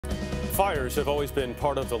Fires have always been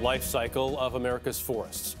part of the life cycle of America's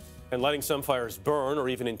forests, and letting some fires burn or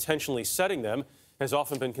even intentionally setting them has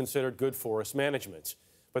often been considered good forest management.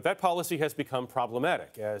 But that policy has become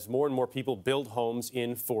problematic as more and more people build homes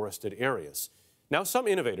in forested areas. Now some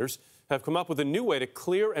innovators have come up with a new way to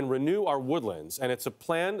clear and renew our woodlands, and it's a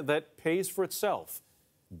plan that pays for itself.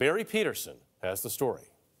 Barry Petersen has the story.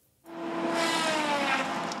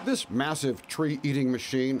 This massive tree-eating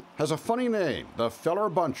machine has a funny name, the Feller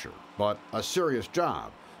Buncher, but a serious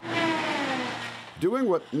job. Doing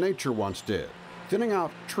what nature once did, thinning out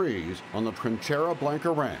trees on the Trinchera Blanca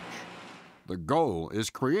Ranch. The goal is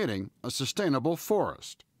creating a sustainable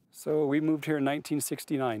forest. So we moved here in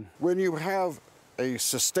 1969. When you have a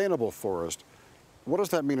sustainable forest, what does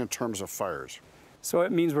that mean in terms of fires? So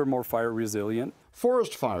it means we're more fire resilient.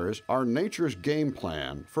 Forest fires are nature's game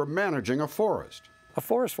plan for managing a forest. A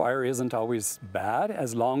forest fire isn't always bad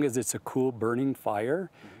as long as it's a cool burning fire.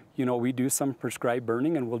 You know, we do some prescribed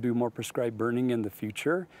burning and we'll do more prescribed burning in the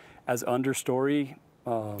future as understory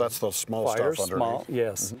That's the small fires. stuff underneath.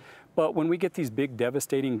 Yes. Mm-hmm. But when we get these big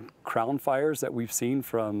devastating crown fires that we've seen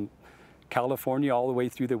from California all the way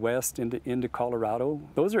through the west into Colorado,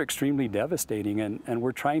 those are extremely devastating and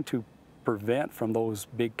we're trying to prevent from those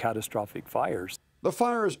big catastrophic fires. The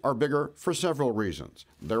fires are bigger for several reasons.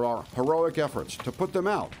 There are heroic efforts to put them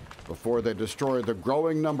out before they destroy the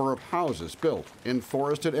growing number of houses built in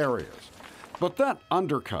forested areas. But that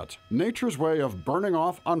undercuts nature's way of burning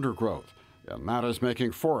off undergrowth, and that is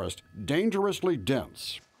making forest dangerously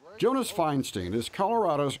dense. Jonas Feinstein is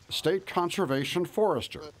Colorado's state conservation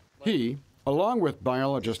forester. He, along with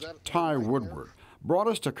biologist Ty Woodward, brought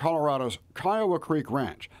us to Colorado's Kiowa Creek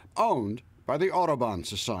Ranch, owned by the Audubon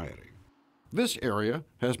Society. This area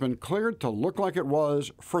has been cleared to look like it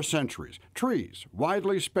was for centuries, trees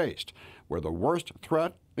widely spaced, where the worst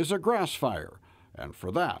threat is a grass fire. And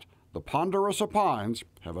for that, the ponderosa pines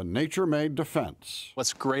have a nature-made defense.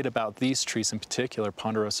 What's great about these trees in particular,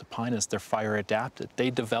 ponderosa pine, is they're fire adapted. They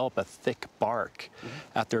develop a thick bark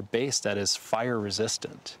at their base that is fire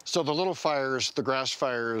resistant. So the little fires, the grass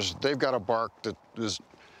fires, they've got a bark that is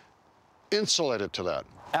insulated to that.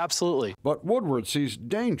 Absolutely. But Woodward sees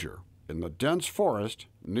danger in the dense forest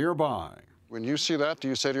nearby. When you see that, do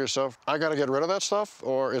you say to yourself, I gotta get rid of that stuff,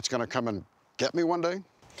 or it's gonna come and get me one day?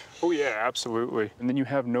 Oh yeah, absolutely. And then you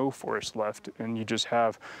have no forest left, and you just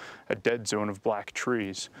have a dead zone of black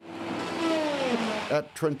trees.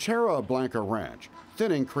 At Trinchera Blanca Ranch,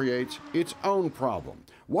 thinning creates its own problem.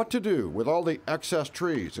 What to do with all the excess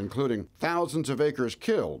trees, including thousands of acres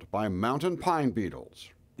killed by mountain pine beetles?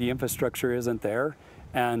 The infrastructure isn't there,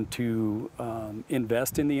 and to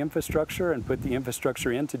invest in the infrastructure and put the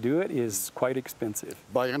infrastructure in to do it is quite expensive.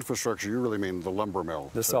 By infrastructure, you really mean the lumber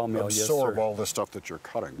mill. The sawmill, yes, sir. Absorb all the stuff that you're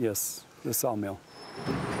cutting. Yes, the sawmill.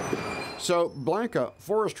 So Blanca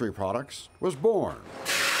Forestry Products was born.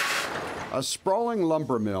 A sprawling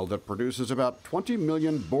lumber mill that produces about 20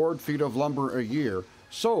 million board feet of lumber a year,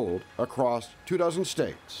 sold across 24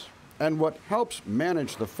 states. And what helps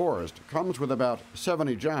manage the forest comes with about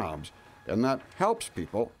 70 jobs, and that helps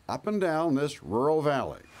people up and down this rural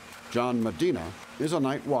valley. John Medina is a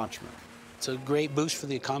night watchman. It's a great boost for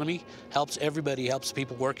the economy, helps everybody, helps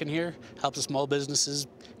people working here, helps the small businesses.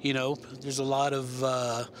 You know, there's a lot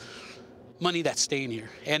of money that's staying here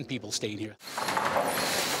and people staying here.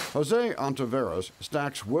 Jose Ontiveros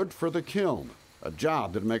stacks wood for the kiln, a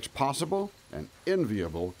job that makes possible an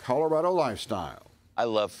enviable Colorado lifestyle. I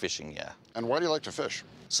love fishing, yeah. And why do you like to fish?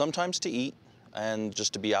 Sometimes to eat and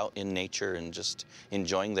just to be out in nature and just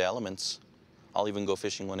enjoying the elements. I'll even go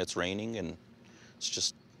fishing when it's raining, and it's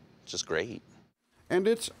just great. And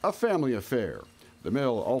it's a family affair. The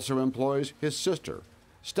mill also employs his sister,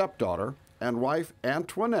 stepdaughter, and wife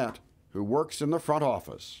Antoinette, who works in the front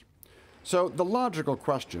office. So the logical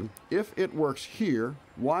question, if it works here,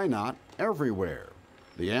 why not everywhere?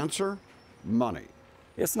 The answer, money.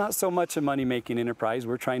 It's not so much a money-making enterprise.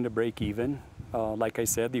 We're trying to break even. Like I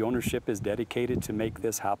said, the ownership is dedicated to make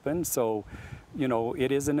this happen. So, you know,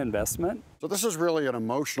 it is an investment. So this is really an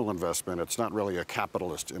emotional investment. It's not really a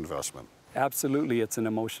capitalist investment. Absolutely, it's an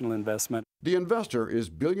emotional investment. The investor is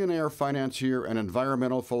billionaire financier and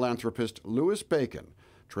environmental philanthropist Louis Bacon.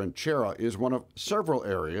 Trinchera is one of several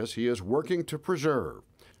areas he is working to preserve.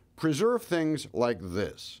 Preserve things like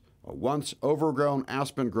this, a once overgrown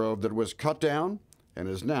aspen grove that was cut down and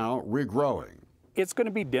is now regrowing. It's going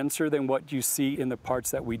to be denser than what you see in the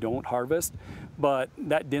parts that we don't harvest, but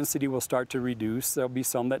that density will start to reduce. There'll be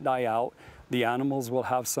some that die out. The animals will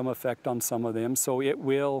have some effect on some of them, so it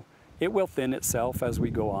will thin itself as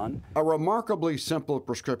we go on. A remarkably simple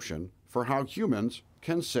prescription for how humans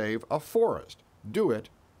can save a forest. Do it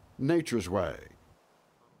nature's way.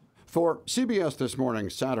 For CBS This Morning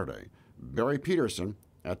Saturday, Barry Petersen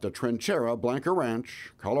at the Trinchera Blanca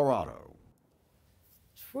Ranch, Colorado.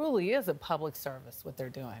 Truly is a public service what they're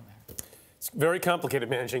doing there. It's very complicated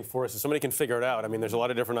managing forests. If somebody can figure it out, I mean, there's a lot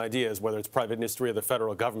of different ideas, whether it's private industry or the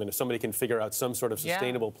federal government. If somebody can figure out some sort of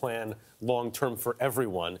sustainable plan long-term for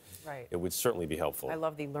everyone, it would certainly be helpful. I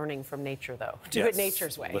love the learning from nature, though. Do it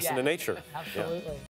nature's way. Listen to nature. Absolutely.